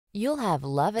You'll have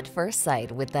love at first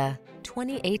sight with the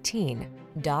 2018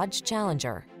 Dodge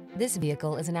Challenger. This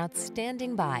vehicle is an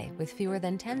outstanding buy with fewer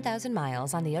than 10,000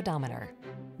 miles on the odometer.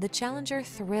 The Challenger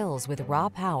thrills with raw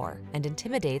power and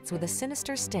intimidates with a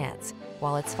sinister stance,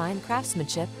 while its fine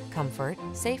craftsmanship, comfort,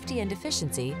 safety, and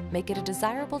efficiency make it a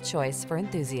desirable choice for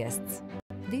enthusiasts.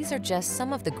 These are just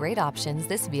some of the great options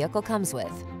this vehicle comes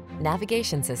with: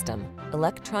 navigation system,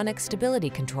 electronic stability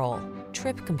control,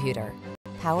 trip computer,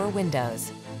 power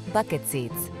windows, bucket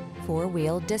seats,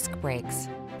 four-wheel disc brakes,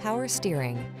 power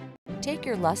steering. Take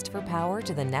your lust for power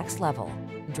to the next level.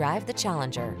 Drive the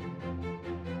Challenger.